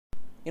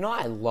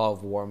I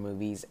love war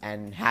movies,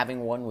 and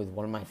having one with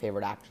one of my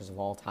favorite actors of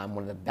all time,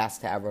 one of the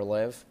best to ever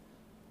live,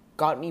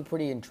 got me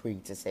pretty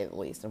intrigued to say the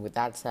least. And with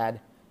that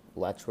said,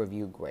 let's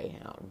review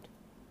Greyhound.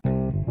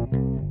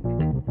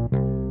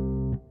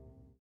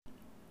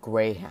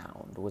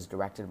 Greyhound was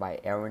directed by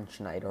Aaron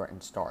Schneider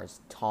and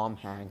stars Tom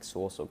Hanks, who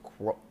also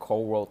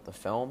co-wrote the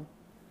film.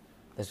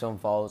 This film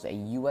follows a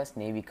U.S.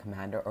 Navy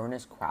commander,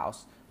 Ernest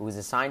Krause, who was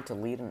assigned to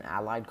lead an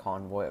Allied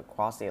convoy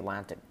across the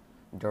Atlantic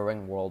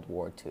during World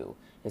War II.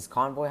 His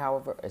convoy,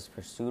 however, is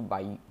pursued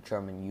by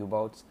German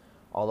U-boats.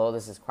 Although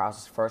this is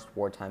Krause's first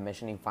wartime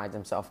mission, he finds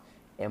himself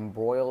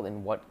embroiled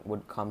in what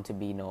would come to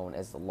be known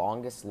as the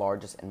longest,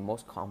 largest, and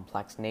most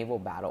complex naval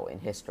battle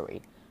in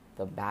history,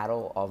 the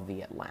Battle of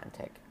the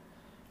Atlantic.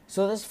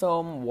 So this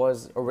film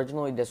was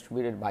originally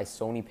distributed by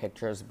Sony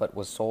Pictures, but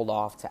was sold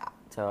off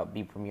to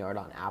be premiered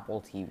on Apple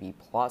TV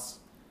Plus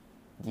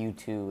due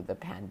to the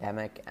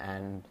pandemic,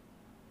 and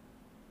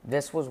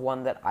this was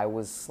one that I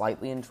was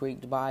slightly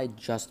intrigued by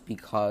just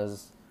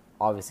because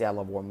obviously I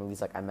love war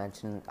movies. Like I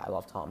mentioned, I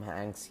love Tom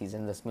Hanks. He's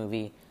in this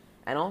movie.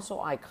 And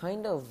also I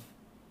kind of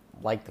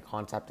like the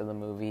concept of the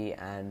movie,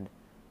 and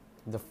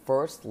the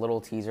first little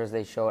teasers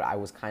they showed I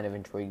was kind of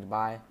intrigued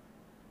by.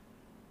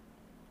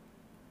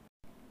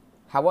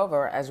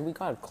 However, as we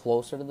got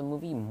closer to the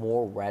movie,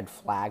 more red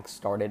flags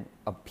started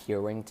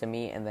appearing to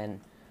me, and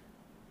then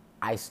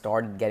I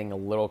started getting a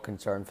little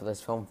concerned for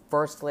this film.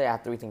 Firstly, I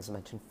have three things to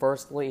mention.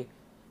 Firstly,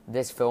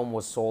 this film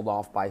was sold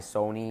off by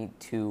Sony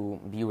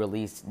to be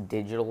released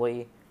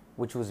digitally,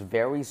 which was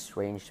very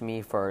strange to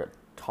me for a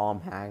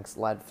Tom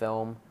Hanks-led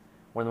film.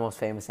 One of the most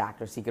famous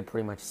actors, he could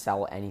pretty much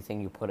sell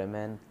anything you put him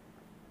in.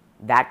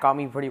 That got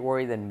me pretty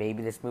worried that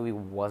maybe this movie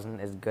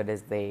wasn't as good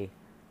as they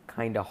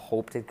kind of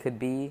hoped it could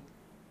be.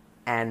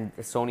 And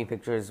Sony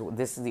Pictures,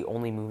 this is the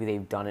only movie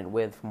they've done it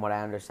with, from what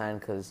I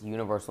understand, because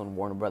Universal and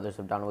Warner Brothers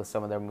have done it with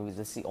some of their movies.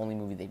 This is the only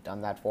movie they've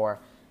done that for.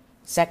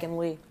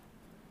 Secondly,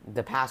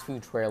 the past few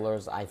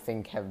trailers, I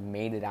think, have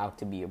made it out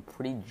to be a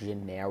pretty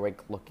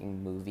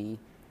generic-looking movie.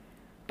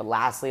 But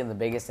lastly, and the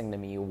biggest thing to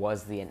me,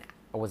 was the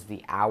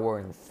hour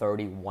and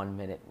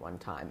 31-minute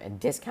runtime. And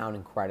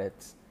discounting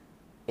credits,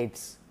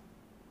 it's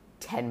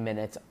 10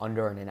 minutes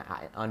under an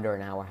hour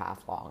and a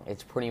half long.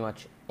 It's pretty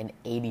much an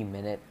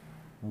 80-minute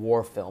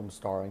war film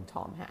starring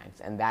Tom Hanks,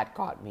 and that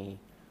got me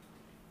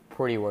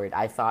pretty worried.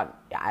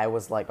 I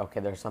was like, okay,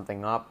 there's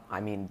something up.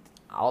 I mean,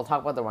 I'll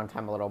talk about the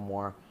runtime a little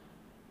more,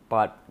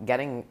 but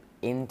getting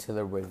into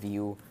the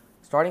review,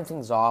 starting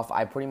things off,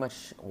 I pretty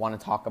much want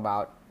to talk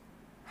about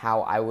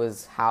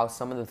how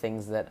some of the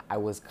things that I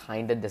was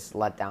kind of just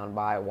let down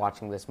by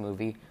watching this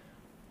movie.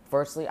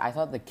 Firstly, I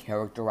thought the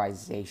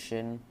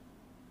characterization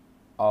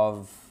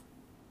of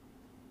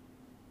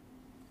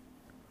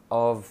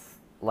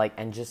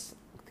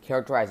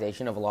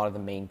characterization of a lot of the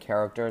main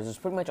characters. There's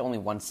pretty much only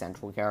one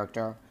central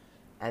character,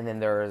 and then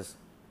there's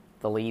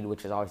the lead,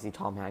 which is obviously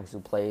Tom Hanks, who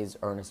plays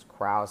Ernest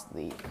Krause,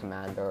 the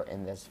commander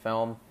in this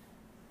film.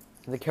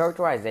 The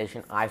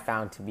characterization I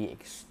found to be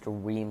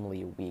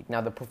extremely weak.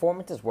 Now, the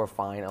performances were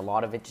fine. A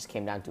lot of it just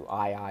came down to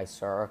aye,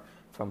 sir,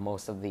 from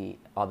most of the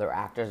other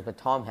actors, but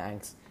Tom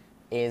Hanks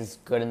is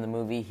good in the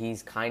movie.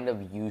 He's kind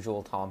of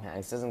usual Tom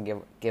Hanks. Doesn't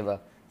give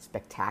a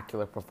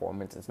spectacular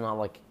performance. It's not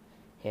like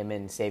him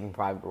in Saving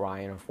Private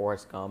Ryan or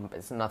Forrest Gump.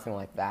 It's nothing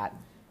like that.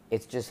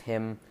 It's just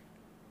him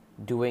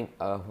doing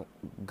a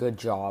good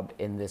job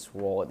in this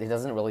role. It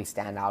doesn't really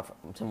stand out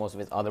to most of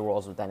his other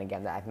roles, but then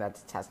again, I think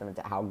that's a testament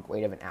to how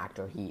great of an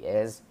actor he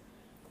is.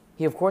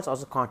 He, of course,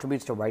 also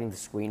contributes to writing the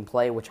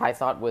screenplay, which I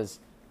thought was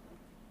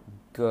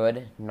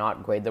good,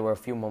 not great. There were a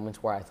few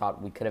moments where I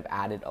thought we could have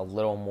added a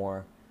little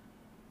more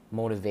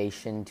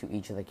motivation to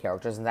each of the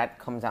characters, and that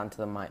comes down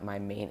to my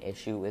main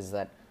issue, is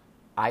that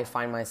I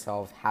find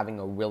myself having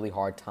a really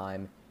hard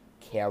time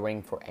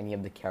caring for any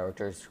of the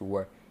characters who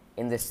were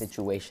in this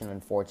situation,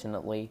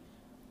 unfortunately.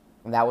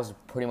 And that was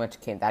pretty much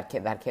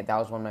that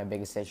was one of my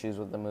biggest issues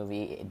with the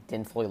movie. It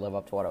didn't fully live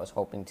up to what I was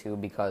hoping to,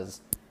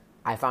 because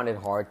I found it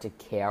hard to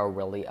care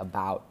really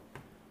about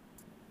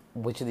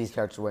which of these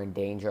characters were in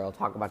danger. I'll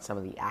talk about some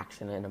of the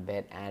action in a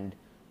bit, and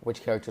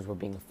which characters were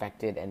being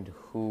affected and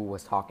who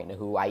was talking to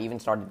who. I even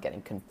started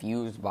getting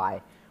confused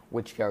by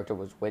which character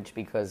was which,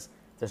 because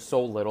there's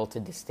so little to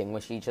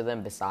distinguish each of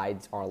them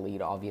besides our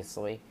lead,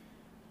 obviously.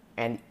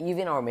 And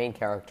even our main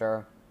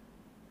character,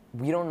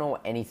 we don't know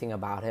anything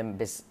about him,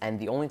 and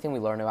the only thing we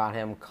learn about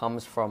him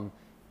comes from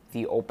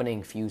the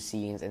opening few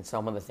scenes and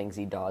some of the things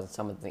he does,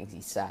 some of the things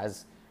he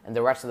says. And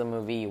the rest of the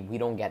movie, we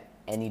don't get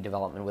any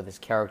development with his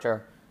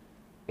character,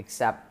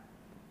 except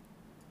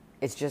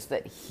it's just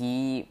that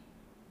he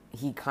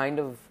kind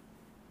of,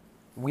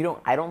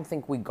 I don't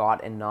think we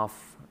got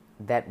enough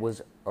that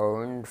was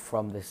earned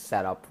from the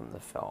setup from the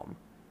film.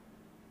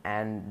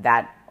 And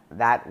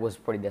that was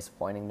pretty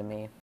disappointing to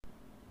me.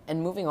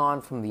 And moving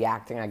on from the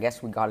acting, I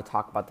guess we got to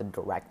talk about the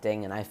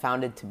directing, and I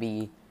found it to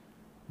be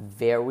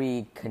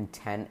very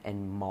content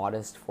and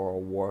modest for a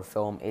war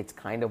film. It's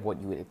kind of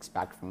what you would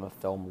expect from a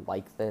film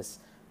like this.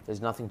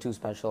 There's nothing too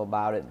special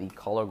about it. The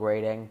color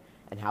grading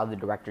and how the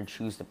director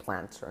chose to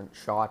plant certain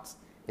shots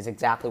is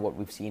exactly what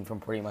we've seen from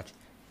pretty much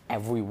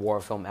every war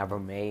film ever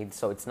made.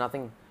 So it's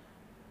nothing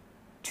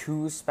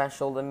too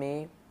special to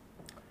me.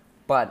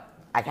 But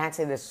I can't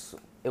say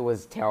it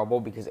was terrible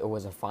because it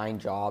was a fine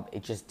job.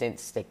 It just didn't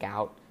stick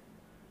out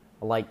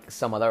like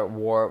some other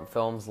war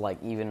films, like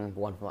even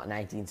one from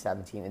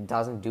 1917. It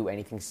doesn't do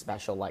anything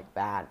special like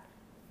that.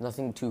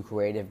 Nothing too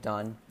creative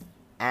done.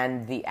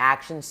 And the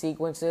action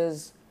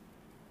sequences,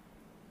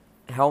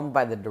 helmed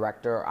by the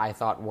director, I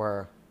thought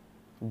were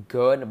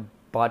good,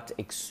 but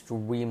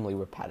extremely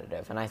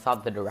repetitive. And I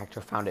thought the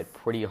director found it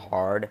pretty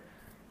hard.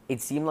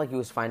 It seemed like he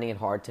was finding it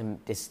hard to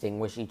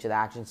distinguish each of the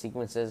action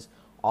sequences.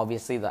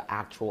 Obviously, the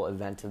actual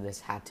event of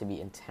this had to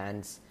be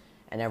intense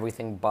and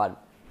everything,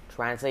 but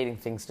translating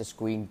things to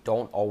screen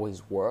don't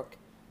always work.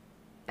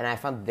 And I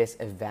found this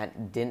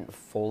event didn't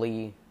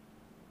fully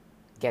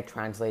get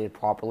translated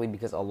properly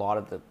because a lot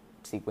of the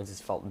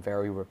sequences felt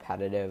very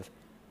repetitive.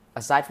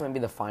 Aside from maybe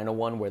the final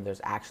one where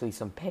there's actually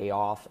some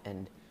payoff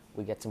and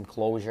we get some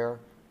closure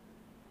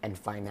and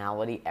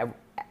finality,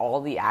 all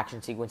the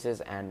action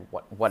sequences and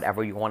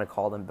whatever you want to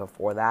call them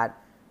before that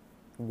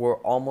were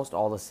almost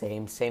all the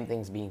same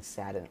things being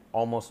said and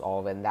almost all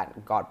of it, and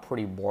that got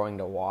pretty boring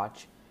to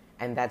watch.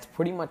 And that's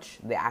pretty much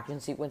the action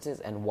sequences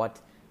and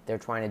what they're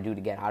trying to do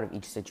to get out of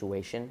each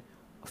situation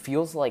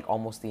feels like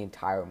almost the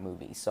entire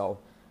movie. So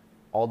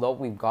although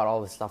we've got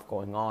all this stuff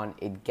going on,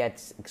 it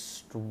gets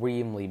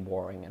extremely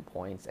boring at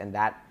points, and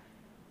that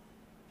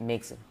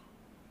makes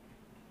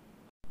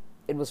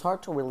it was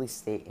hard to really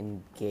stay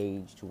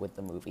engaged with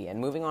the movie. And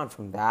moving on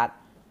from that,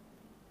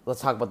 let's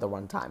talk about the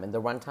runtime. And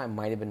the runtime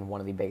might have been one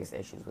of the biggest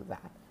issues with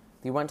that.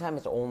 The runtime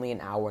is only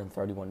an hour and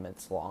 31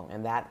 minutes long,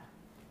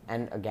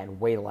 and again,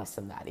 way less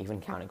than that,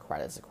 even counting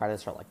credits. The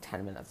credits are like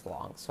 10 minutes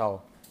long.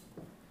 So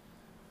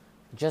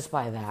just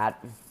by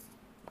that,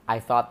 I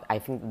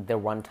think the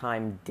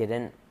runtime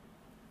didn't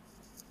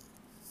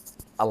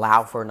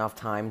allow for enough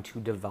time to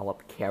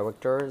develop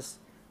characters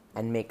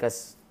and make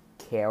us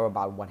care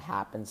about what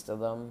happens to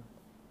them.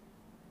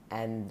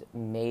 And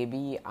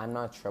maybe, I'm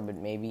not sure, but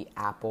maybe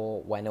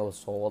Apple, when it was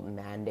sold,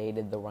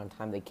 mandated the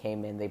runtime. They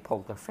came in, they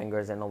poked their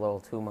fingers in a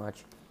little too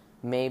much.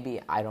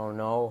 Maybe, I don't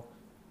know.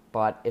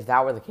 But if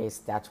that were the case,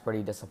 that's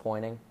pretty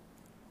disappointing.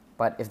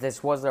 But if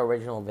this was the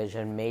original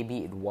vision, maybe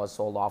it was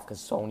sold off because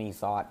Sony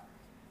thought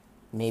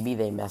maybe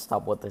they messed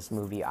up with this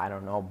movie. I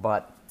don't know.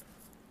 But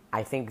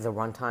I think the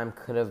runtime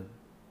could have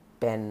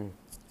been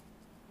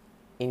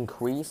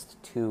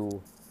increased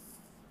to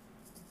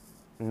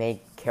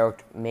make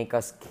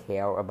us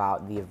care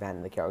about the event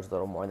and the characters a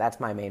little more. That's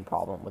my main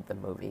problem with the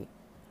movie.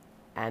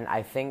 And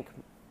I think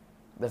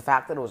the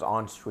fact that it was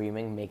on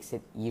streaming makes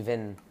it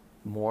even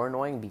more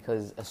annoying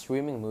because a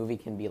streaming movie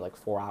can be like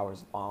 4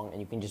 hours long and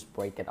you can just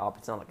break it up.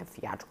 It's not like a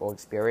theatrical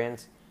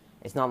experience.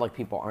 It's not like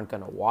people aren't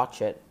going to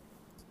watch it.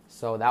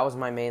 So that was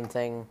my main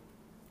thing.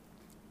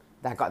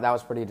 That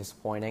was pretty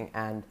disappointing.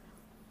 And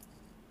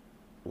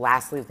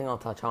lastly, the thing I'll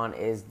touch on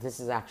is this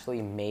is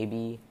actually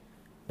maybe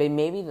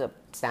the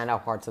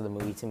standout parts of the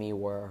movie to me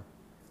were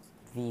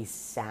the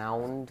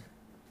sound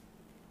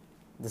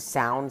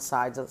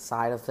side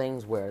of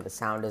things, where the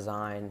sound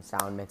design,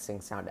 sound mixing,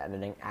 sound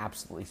editing,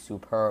 absolutely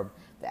superb.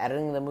 The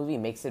editing of the movie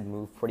makes it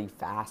move pretty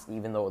fast,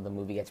 even though the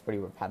movie gets pretty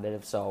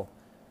repetitive. So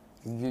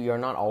you're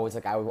not always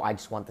like, I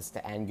just want this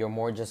to end. You're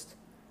more just,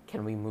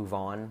 can we move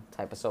on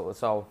type of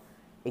so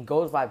it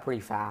goes by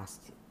pretty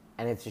fast,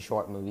 and it's a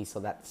short movie, so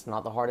that's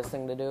not the hardest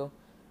thing to do.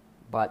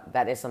 But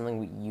that is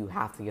something you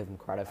have to give them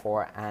credit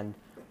for. And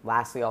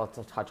lastly, I'll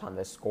touch on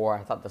the score.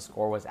 I thought the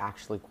score was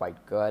actually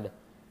quite good.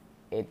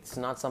 It's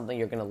not something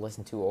you're going to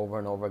listen to over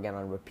and over again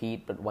on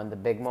repeat, but when the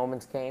big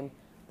moments came,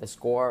 the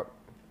score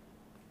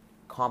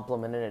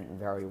complemented it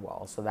very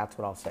well. So that's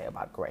what I'll say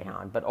about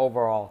Greyhound. But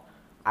overall,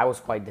 I was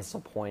quite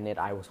disappointed.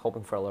 I was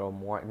hoping for a little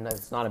more. And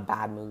it's not a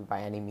bad movie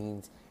by any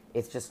means.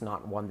 It's just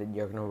not one that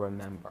you're going to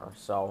remember.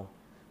 So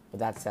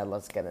with that said,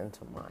 let's get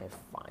into my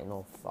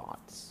final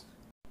thoughts.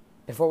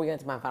 Before we get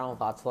into my final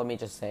thoughts, let me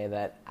just say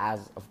that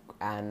as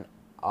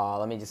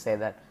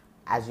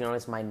you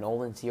noticed, my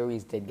Nolan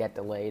series did get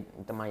delayed.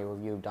 My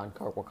review of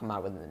Dunkirk will come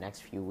out within the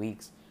next few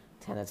weeks.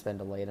 Tenet's been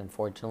delayed,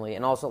 unfortunately.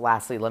 And also,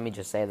 lastly, let me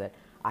just say that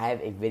I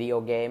have a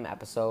video game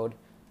episode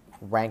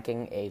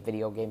ranking a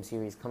video game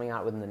series coming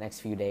out within the next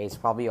few days,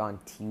 probably on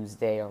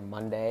Tuesday or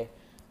Monday.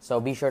 So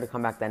be sure to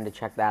come back then to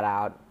check that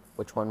out.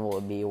 Which one will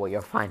it be? Well,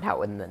 you'll find out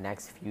within the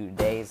next few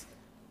days.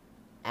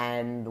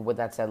 And with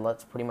that said,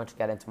 let's pretty much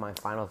get into my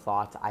final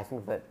thoughts. I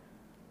think that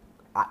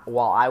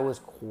while I was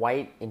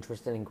quite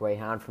interested in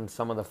Greyhound from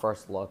some of the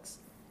first looks,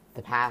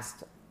 the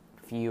past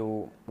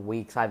few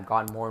weeks I've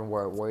gotten more and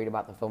more worried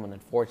about the film, and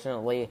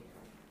unfortunately,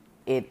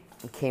 it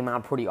came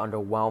out pretty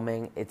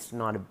underwhelming. It's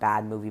not a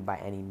bad movie by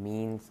any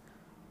means,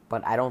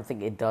 but I don't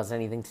think it does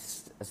anything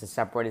to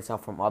separate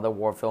itself from other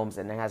war films,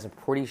 and it has a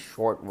pretty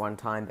short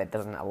runtime that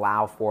doesn't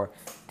allow for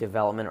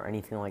development or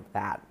anything like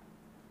that.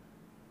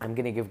 I'm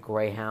going to give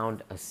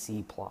Greyhound a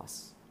C+.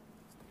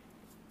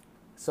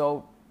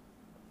 So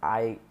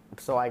I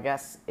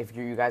guess if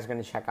you guys are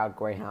going to check out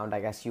Greyhound, I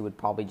guess you would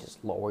probably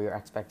just lower your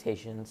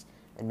expectations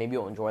and maybe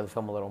you'll enjoy the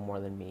film a little more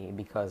than me,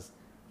 because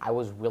I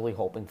was really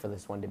hoping for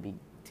this one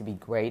to be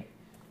great.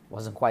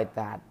 Wasn't quite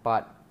that,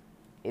 but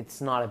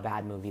it's not a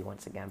bad movie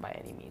once again by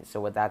any means. So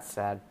with that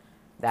said,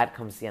 that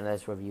comes to the end of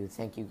this review.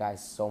 Thank you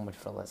guys so much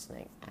for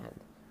listening, and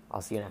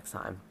I'll see you next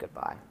time.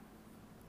 Goodbye.